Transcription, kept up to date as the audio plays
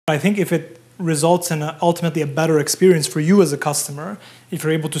I think if it results in ultimately a better experience for you as a customer, if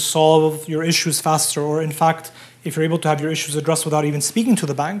you're able to solve your issues faster, or in fact, if you're able to have your issues addressed without even speaking to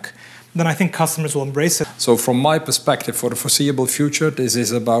the bank, then I think customers will embrace it. So from my perspective, for the foreseeable future, this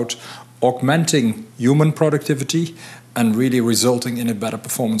is about augmenting human productivity and really resulting in a better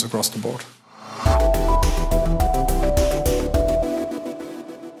performance across the board.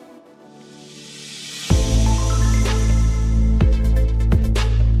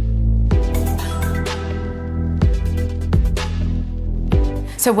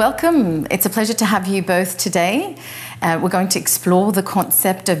 So welcome. It's a pleasure to have you both today. We're going to explore the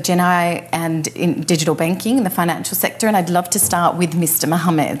concept of GenAI and in digital banking in the financial sector, and I'd love to start with Mr.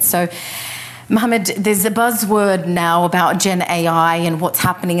 Mohammad. So, Mohammad, there's a buzzword now about GenAI and what's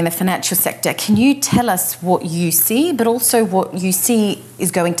happening in the financial sector. Can you tell us what you see, but also what you see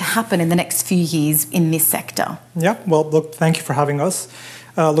is going to happen in the next few years in this sector? Yeah, well, look, thank you for having us.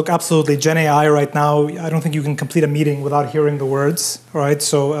 Look, absolutely, GenAI right now, I don't think you can complete a meeting without hearing the words, right?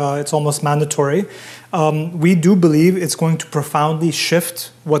 So it's almost mandatory. We do believe it's going to profoundly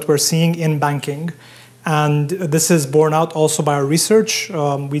shift what we're seeing in banking. And this is borne out also by our research.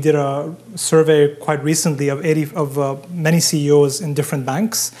 We did a survey quite recently of many CEOs in different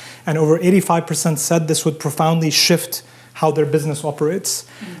banks, and over 85% said this would profoundly shift how their business operates.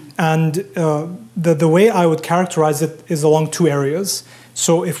 And the way I would characterize it is along two areas.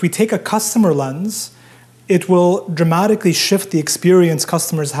 So if we take a customer lens, it will dramatically shift the experience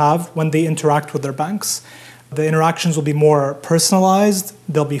customers have when they interact with their banks. The interactions will be more personalized,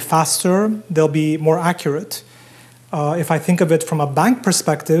 they'll be faster, they'll be more accurate. If I think of it from a bank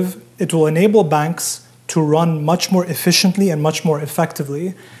perspective, it will enable banks to run much more efficiently and much more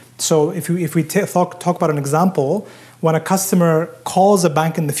effectively. So if we talk about an example, when a customer calls a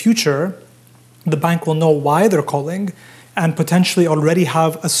bank in the future, the bank will know why they're calling and potentially already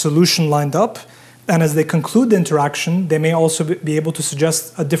have a solution lined up. And as they conclude the interaction, they may also be able to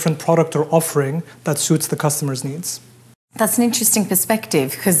suggest a different product or offering that suits the customer's needs. That's an interesting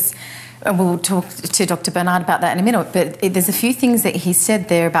perspective, because we'll talk to Dr. Bernard about that in a minute, but there's a few things that he said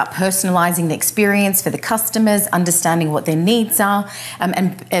there about personalising the experience for the customers, understanding what their needs are,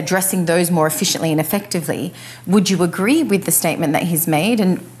 and addressing those more efficiently and effectively. Would you agree with the statement that he's made?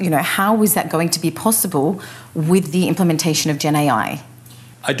 And how is that going to be possible with the implementation of GenAI?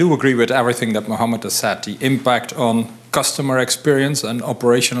 I do agree with everything that Mohammad has said. The impact on customer experience and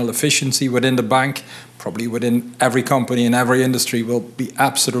operational efficiency within the bank, probably within every company in every industry, will be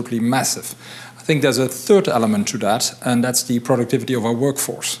absolutely massive. I think there's a third element to that, and that's the productivity of our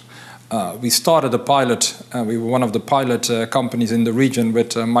workforce. We started a pilot, we were one of the pilot companies in the region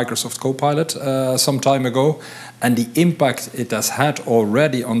with Microsoft Copilot some time ago, and the impact it has had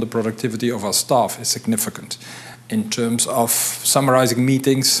already on the productivity of our staff is significant in terms of summarizing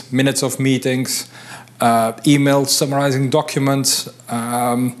meetings, minutes of meetings, emails, summarizing documents.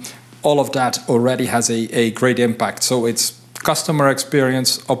 All of that already has a great impact. So it's customer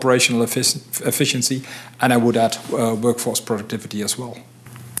experience, operational efficiency, and I would add workforce productivity as well.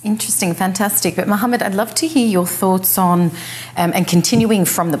 Interesting, fantastic. But Mohammad, I'd love to hear your thoughts on, and continuing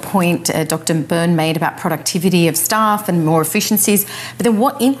from the point Dr. Bernd made about productivity of staff and more efficiencies, but then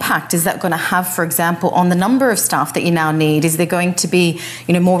what impact is that going to have, for example, on the number of staff that you now need? Is there going to be,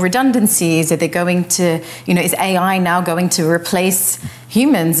 more redundancies? Are there going to, is AI now going to replace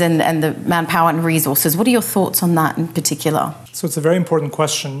humans and the manpower and resources? What are your thoughts on that in particular? So it's a very important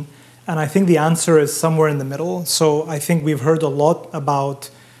question, and I think the answer is somewhere in the middle. So I think we've heard a lot about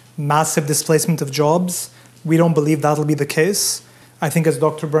massive displacement of jobs. We don't believe that'll be the case. I think, as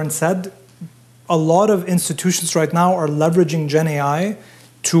Dr. Bernd said, a lot of institutions right now are leveraging GenAI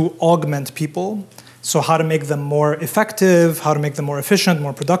to augment people. So how to make them more effective, how to make them more efficient,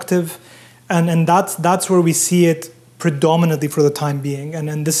 more productive. And that's where we see it predominantly for the time being.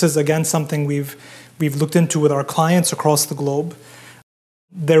 And this is, again, something we've looked into with our clients across the globe.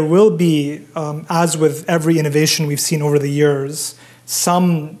 There will be, as with every innovation we've seen over the years,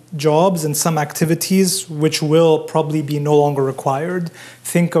 some jobs and some activities which will probably be no longer required.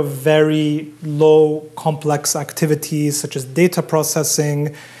 Think of very low, complex activities such as data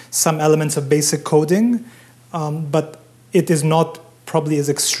processing, some elements of basic coding, but it is not probably as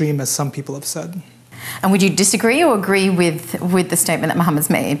extreme as some people have said. And would you disagree or agree with the statement that Mohammad's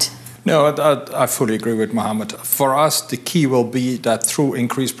made? No, I fully agree with Mohammad. For us, the key will be that through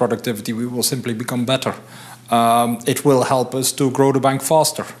increased productivity, we will simply become better. It will help us to grow the bank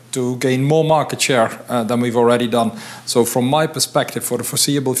faster, to gain more market share than we've already done. So from my perspective, for the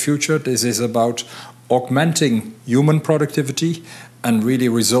foreseeable future, this is about augmenting human productivity and really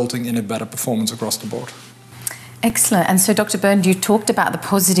resulting in a better performance across the board. Excellent. And so, Dr. Bernd, you talked about the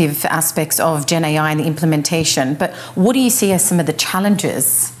positive aspects of GenAI and the implementation, but what do you see as some of the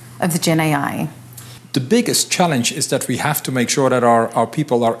challenges of the GenAI? The biggest challenge is that we have to make sure that our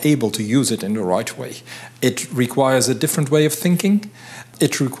people are able to use it in the right way. It requires a different way of thinking.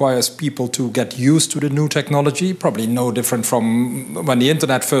 It requires people to get used to the new technology, probably no different from when the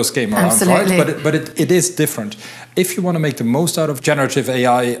internet first came around, Absolutely. right? But it is different. If you want to make the most out of generative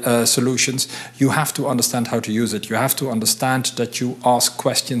AI solutions, you have to understand how to use it. You have to understand that you ask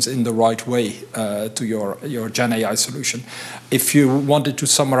questions in the right way to your Gen AI solution. If you wanted to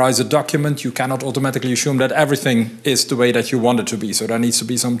summarize a document, you cannot automatically assume that everything is the way that you want it to be. So there needs to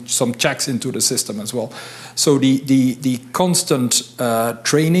be some checks into the system as well. So the constant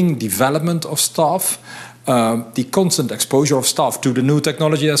training, development of staff, the constant exposure of staff to the new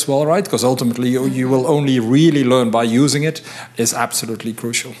technology as well, right? Because ultimately you will only really learn by using it, is absolutely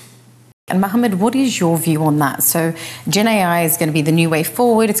crucial. And Mohammad, what is your view on that? So GenAI is going to be the new way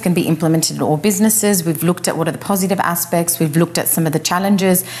forward. It's going to be implemented in all businesses. We've looked at what are the positive aspects. We've looked at some of the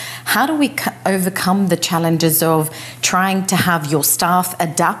challenges. How do we overcome the challenges of trying to have your staff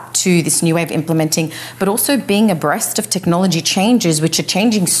adapt to this new way of implementing, but also being abreast of technology changes, which are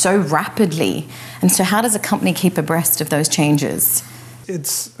changing so rapidly? And so how does a company keep abreast of those changes?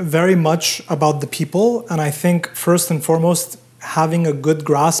 It's very much about the people. And I think first and foremost, having a good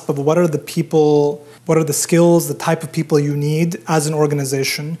grasp of what are the people, what are the skills, the type of people you need as an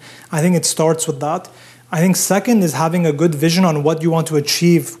organization. I think it starts with that. I think second is having a good vision on what you want to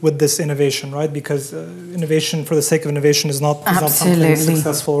achieve with this innovation, right? Because innovation for the sake of innovation is not something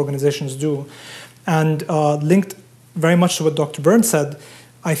successful organizations do. And linked very much to what Dr. Bernd said,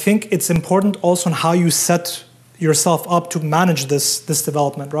 I think it's important also on how you set yourself up to manage this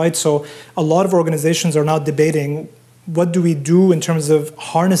development, right? So a lot of organizations are now debating, what do we do in terms of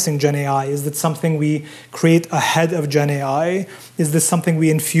harnessing GenAI? Is it something we create ahead of GenAI? Is this something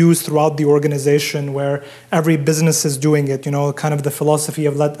we infuse throughout the organization where every business is doing it? You know, kind of the philosophy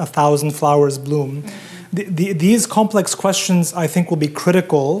of let 1,000 flowers bloom. Mm-hmm. These complex questions, I think, will be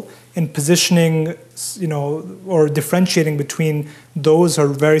critical in positioning, you know, or differentiating between those who are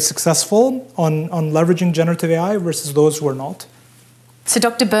very successful on leveraging generative AI versus those who are not. So,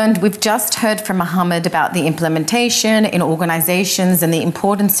 Dr. Bernd, we've just heard from Mohammad about the implementation in organizations and the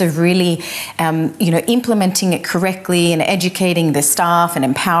importance of really, implementing it correctly and educating the staff and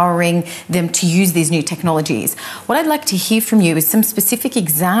empowering them to use these new technologies. What I'd like to hear from you is some specific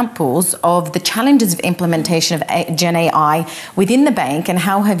examples of the challenges of implementation of Gen AI within the bank, and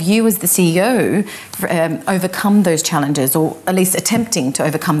how have you as the CEO overcome those challenges, or at least attempting to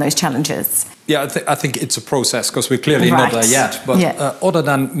overcome those challenges? Yeah, I think it's a process, because we're clearly not there yet. But other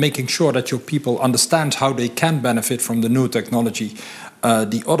than making sure that your people understand how they can benefit from the new technology,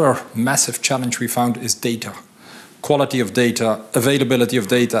 the other massive challenge we found is data. Quality of data, availability of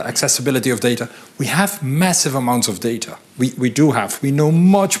data, accessibility of data. We have massive amounts of data. We do have. We know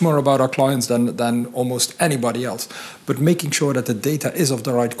much more about our clients than almost anybody else. But making sure that the data is of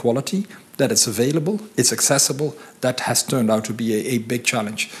the right quality, that it's available, it's accessible, that has turned out to be a big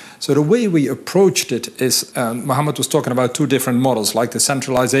challenge. So the way we approached it is, Mohammad was talking about two different models, like the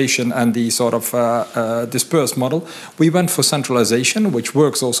centralization and the sort of dispersed model. We went for centralization, which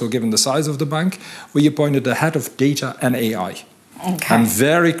works also given the size of the bank. We appointed the head of data and AI. Okay. And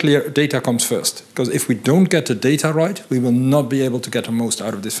very clear, data comes first. Because if we don't get the data right, we will not be able to get the most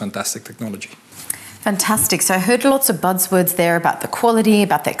out of this fantastic technology. Fantastic. So I heard lots of buzzwords there about the quality,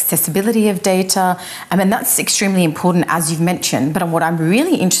 about the accessibility of data. I mean, that's extremely important, as you've mentioned. But what I'm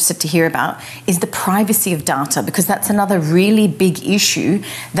really interested to hear about is the privacy of data, because that's another really big issue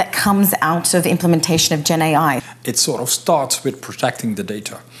that comes out of implementation of Gen AI. It sort of starts with protecting the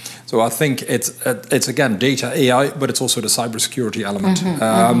data. So I think it's again, data, AI, but it's also the cybersecurity element.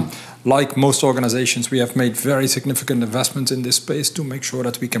 Like most organizations, we have made very significant investments in this space to make sure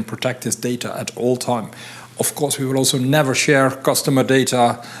that we can protect this data at all time. Of course, we will also never share customer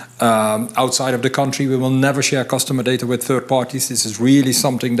data outside of the country. We will never share customer data with third parties. This is really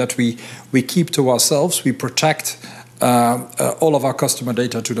something that we keep to ourselves. We protect all of our customer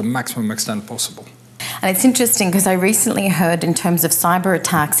data to the maximum extent possible. And it's interesting because I recently heard, in terms of cyber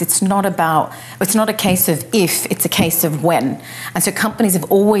attacks, it's not a case of if, it's a case of when. And so companies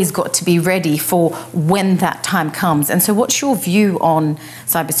have always got to be ready for when that time comes. And so what's your view on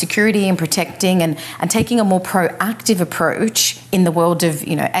cybersecurity and protecting and taking a more proactive approach in the world of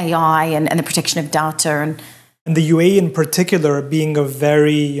AI and the protection of data? And the UAE in particular, being a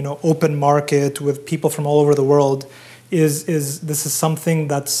very open market with people from all over the world, this is something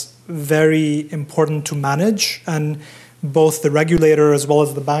that's very important to manage. And both the regulator as well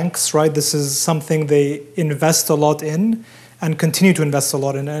as the banks, right? This is something they invest a lot in and continue to invest a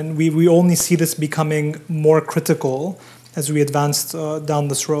lot in. And we only see this becoming more critical as we advance down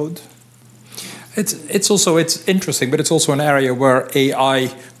this road. It's interesting, but it's also an area where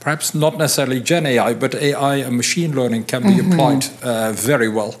AI, perhaps not necessarily Gen AI, but AI and machine learning can be applied very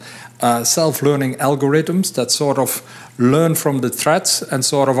well. Self-learning algorithms that sort of learn from the threats and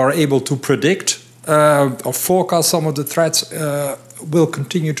sort of are able to predict or forecast some of the threats will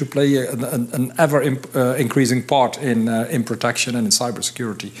continue to play an ever increasing part in protection and in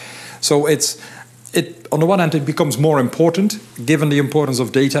cybersecurity. So on the one hand, it becomes more important, given the importance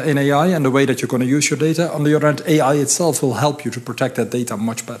of data in AI and the way that you're going to use your data. On the other hand, AI itself will help you to protect that data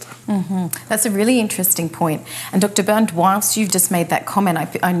much better. That's a really interesting point. And Dr. Bernd, whilst you've just made that comment,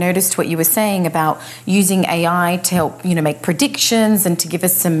 I noticed what you were saying about using AI to help, make predictions and to give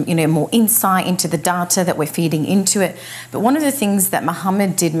us some, more insight into the data that we're feeding into it. But one of the things that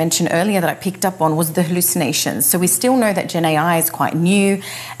Mohammad did mention earlier that I picked up on was the hallucinations. So we still know that Gen AI is quite new.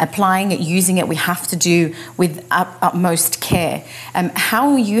 Applying it, using it, we have to do with utmost care. How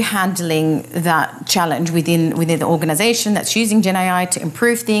are you handling that challenge within the organization that's using Gen AI to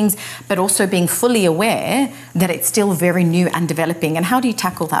improve things, but also being fully aware that it's still very new and developing? And how do you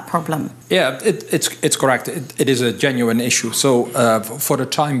tackle that problem? Yeah, it's correct. It is a genuine issue. So for the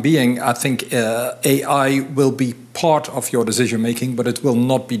time being, I think AI will be part of your decision making, but it will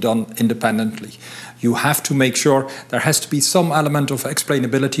not be done independently. You have to make sure there has to be some element of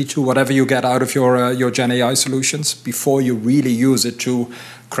explainability to whatever you get out of your Gen AI solutions before you really use it to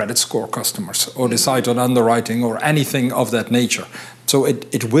credit score customers or decide on underwriting or anything of that nature. So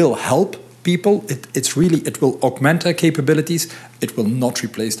it will help people. It will augment their capabilities. It will not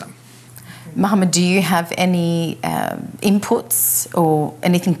replace them. Mohammad, do you have any inputs or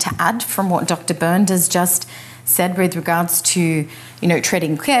anything to add from what Dr. Bernd has just said with regards to,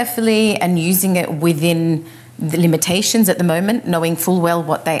 treading carefully and using it within the limitations at the moment, knowing full well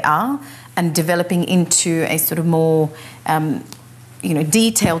what they are, and developing into a sort of more,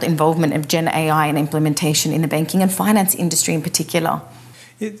 detailed involvement of Gen AI and implementation in the banking and finance industry in particular?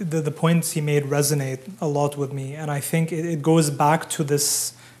 The points he made resonate a lot with me, and I think it goes back to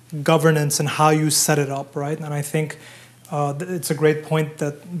this governance and how you set it up, right? And I think it's a great point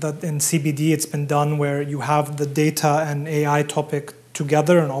that in CBD it's been done where you have the data and AI topic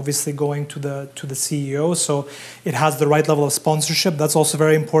together and obviously going to the CEO, so it has the right level of sponsorship. That's also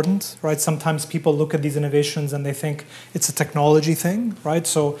very important, right? Sometimes people look at these innovations and they think it's a technology thing, right?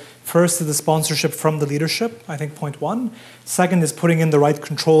 So first is the sponsorship from the leadership, I think point one. Second is putting in the right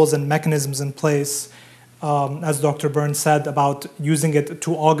controls and mechanisms in place, as Dr. Bernd said, about using it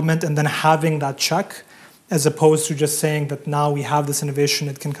to augment and then having that check, as opposed to just saying that now we have this innovation,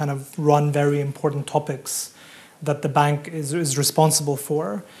 it can kind of run very important topics that the bank is responsible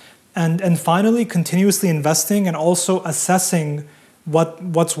for. And finally, continuously investing and also assessing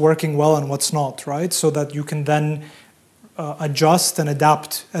what's working well and what's not, right? So that you can then adjust and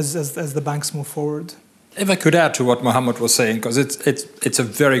adapt as the banks move forward. If I could add to what Mohammad was saying, because it's a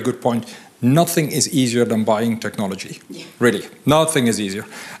very good point. Nothing is easier than buying technology. Yeah. Really, nothing is easier.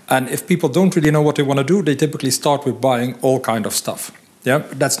 And if people don't really know what they want to do, they typically start with buying all kind of stuff. Yeah,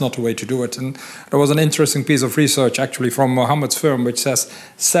 that's not the way to do it. And there was an interesting piece of research actually from Mohammed's firm, which says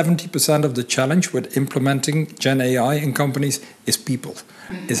 70% of the challenge with implementing Gen AI in companies is people,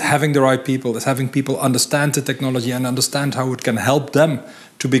 is having the right people, is having people understand the technology and understand how it can help them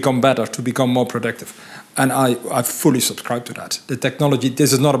to become better, to become more productive. And I fully subscribe to that. The technology,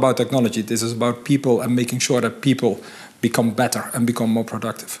 this is not about technology, this is about people and making sure that people become better and become more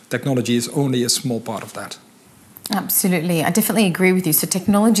productive. Technology is only a small part of that. Absolutely. I definitely agree with you. So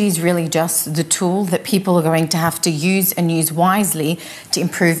technology is really just the tool that people are going to have to use and use wisely to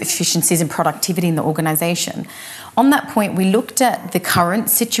improve efficiencies and productivity in the organization. On that point, we looked at the current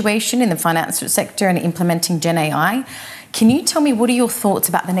situation in the financial sector and implementing Gen AI. Can you tell me what are your thoughts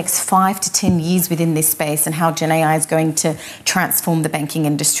about the next 5 to 10 years within this space and how Gen AI is going to transform the banking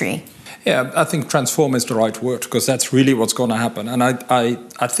industry? Yeah, I think transform is the right word because that's really what's going to happen. And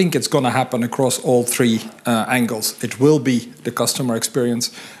I think it's going to happen across all three angles. It will be the customer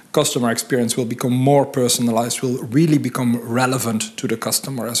experience. Customer experience will become more personalized, will really become relevant to the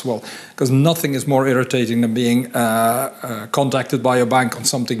customer as well. Because nothing is more irritating than being contacted by a bank on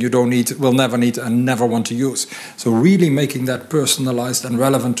something you don't need, will never need and never want to use. So really making that personalized and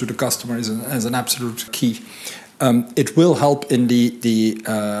relevant to the customer is an absolute key. It will help in the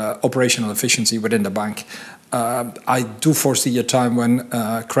operational efficiency within the bank. I do foresee a time when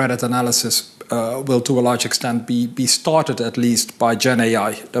credit analysis will to a large extent be started at least by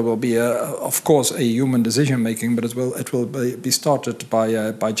GenAI. There will be, of course, a human decision making, but it will be started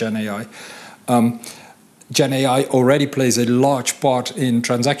by GenAI. GenAI already plays a large part in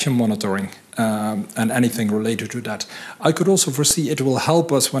transaction monitoring and anything related to that. I could also foresee it will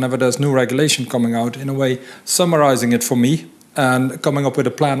help us whenever there's new regulation coming out, in a way summarizing it for me and coming up with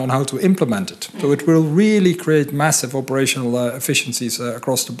a plan on how to implement it. So it will really create massive operational efficiencies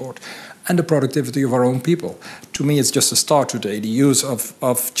across the board, and the productivity of our own people. To me, it's just a start today. The use of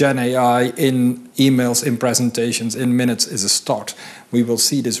GenAI in emails, in presentations, in minutes is a start. We will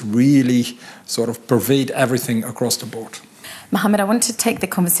see this really sort of pervade everything across the board. Mohammad, I want to take the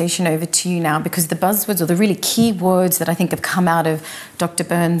conversation over to you now, because the buzzwords or the really key words that I think have come out of Dr.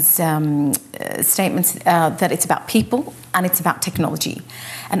 Bernd's statements, that it's about people and it's about technology.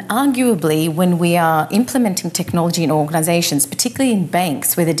 And arguably, when we are implementing technology in organizations, particularly in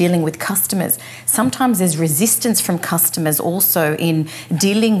banks where they're dealing with customers, sometimes there's resistance from customers also in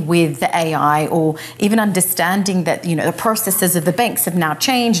dealing with the AI, or even understanding that, you know, the processes of the banks have now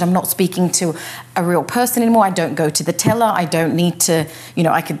changed. I'm not speaking to a real person anymore. I don't go to the teller. I don't need to, you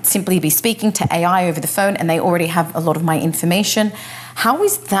know, I could simply be speaking to AI over the phone and they already have a lot of my information. How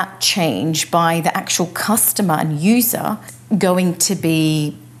is that change by the actual customer and user going to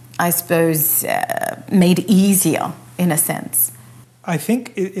be, I suppose, made easier in a sense? I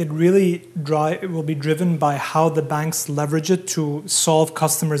think it really will be driven by how the banks leverage it to solve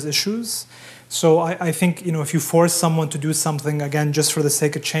customers' issues. So I think, you know, if you force someone to do something, again, just for the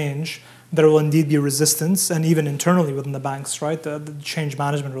sake of change, there will indeed be resistance, and even internally within the banks, right? The change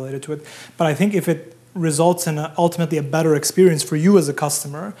management related to it. But I think if it results in ultimately a better experience for you as a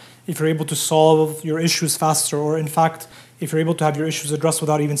customer, if you're able to solve your issues faster, or in fact, if you're able to have your issues addressed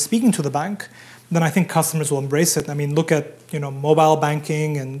without even speaking to the bank, then I think customers will embrace it. I mean, look at, you know, mobile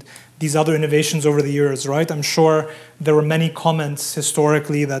banking and these other innovations over the years, right? I'm sure there were many comments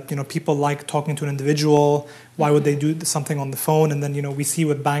historically that, you know, people like talking to an individual. Why would they do something on the phone? And then, you know, we see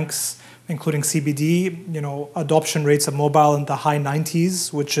with banks, including CBD, you know, adoption rates of mobile in the high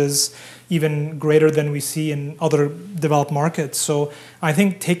 90s, which is even greater than we see in other developed markets. So I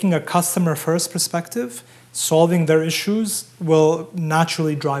think taking a customer-first perspective, solving their issues, will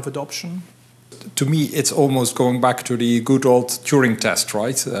naturally drive adoption. To me, it's almost going back to the good old Turing test,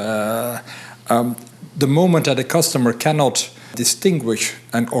 right? The moment that a customer cannot distinguish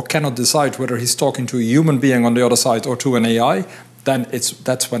or cannot decide whether he's talking to a human being on the other side or to an AI, then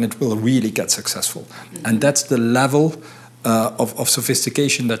that's when it will really get successful. And that's the level of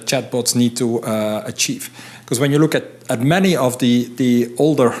sophistication that chatbots need to achieve. Because when you look at many of the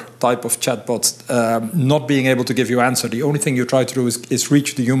older type of chatbots not being able to give you answer, the only thing you try to do is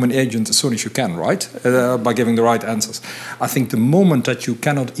reach the human agent as soon as you can, right? By giving the right answers. I think the moment that you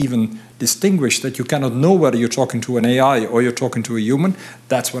cannot even distinguish, that you cannot know whether you're talking to an AI or you're talking to a human,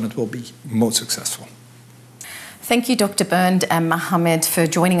 that's when it will be most successful. Thank you, Dr. Bernd and Mohammad, for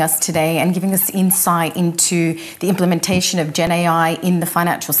joining us today and giving us insight into the implementation of GenAI in the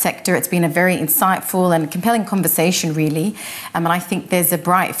financial sector. It's been a very insightful and compelling conversation, really. And I think there's a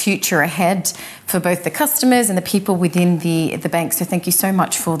bright future ahead for both the customers and the people within the bank. So thank you so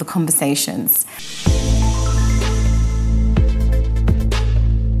much for the conversations.